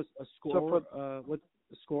you have a score? What's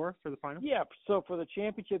the score for the final? Yeah. So for the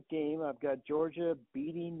championship game, I've got Georgia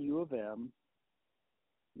beating U of M,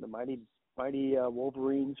 the mighty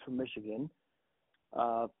Wolverines from Michigan,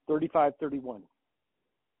 35-31.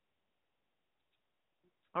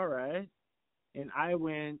 All right. And I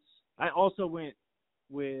also went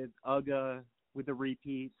with UGA with the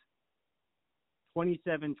repeat,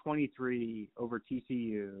 27-23 over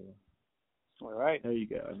TCU. All right. There you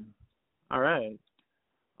go. All right.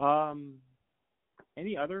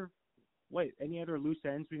 Any other loose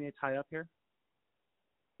ends we need to tie up here?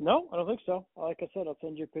 No, I don't think so. Like I said, I'll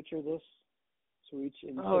send you a picture of this. So each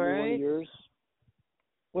in All one right. of yours.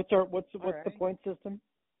 What's the point system?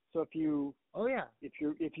 So if you if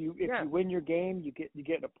you win your game, you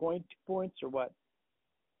get a point, 2 points, or what?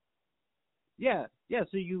 Yeah.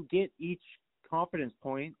 So you get each confidence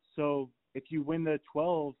point. So if you win the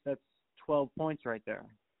 12, that's 12 points right there.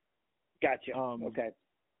 Gotcha. Okay.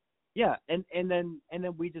 Yeah, and then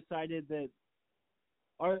we decided that.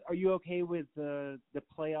 Are you okay with the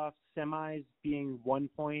playoff semis being 1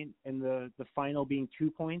 point and the final being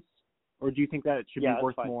 2 points, or do you think that it should be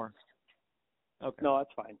worth fine. more? Okay. No,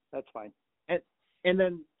 that's fine. That's fine. And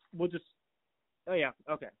then we'll just. Oh yeah.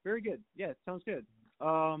 Okay. Very good. Yeah, sounds good.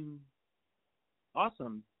 Awesome.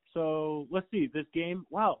 So let's see this game.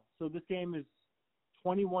 Wow. So this game is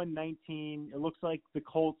 21-19. It looks like the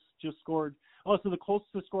Colts just scored. Oh, so the Colts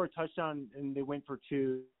just scored a touchdown and they went for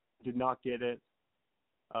 2. Did not get it.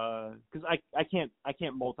 Because I can't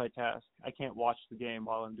multitask. I can't watch the game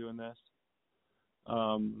while I'm doing this.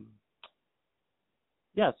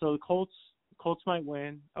 Yeah. So the Colts might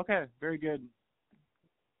win. Okay. Very good.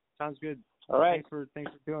 Sounds good. All right.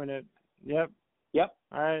 Thanks for doing it. Yep. Yep.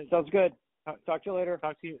 All right. Sounds good. Talk to you later.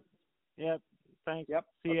 Talk to you. Yep. Thanks. Yep.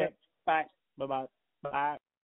 See okay. ya. Bye. Bye-bye. Bye.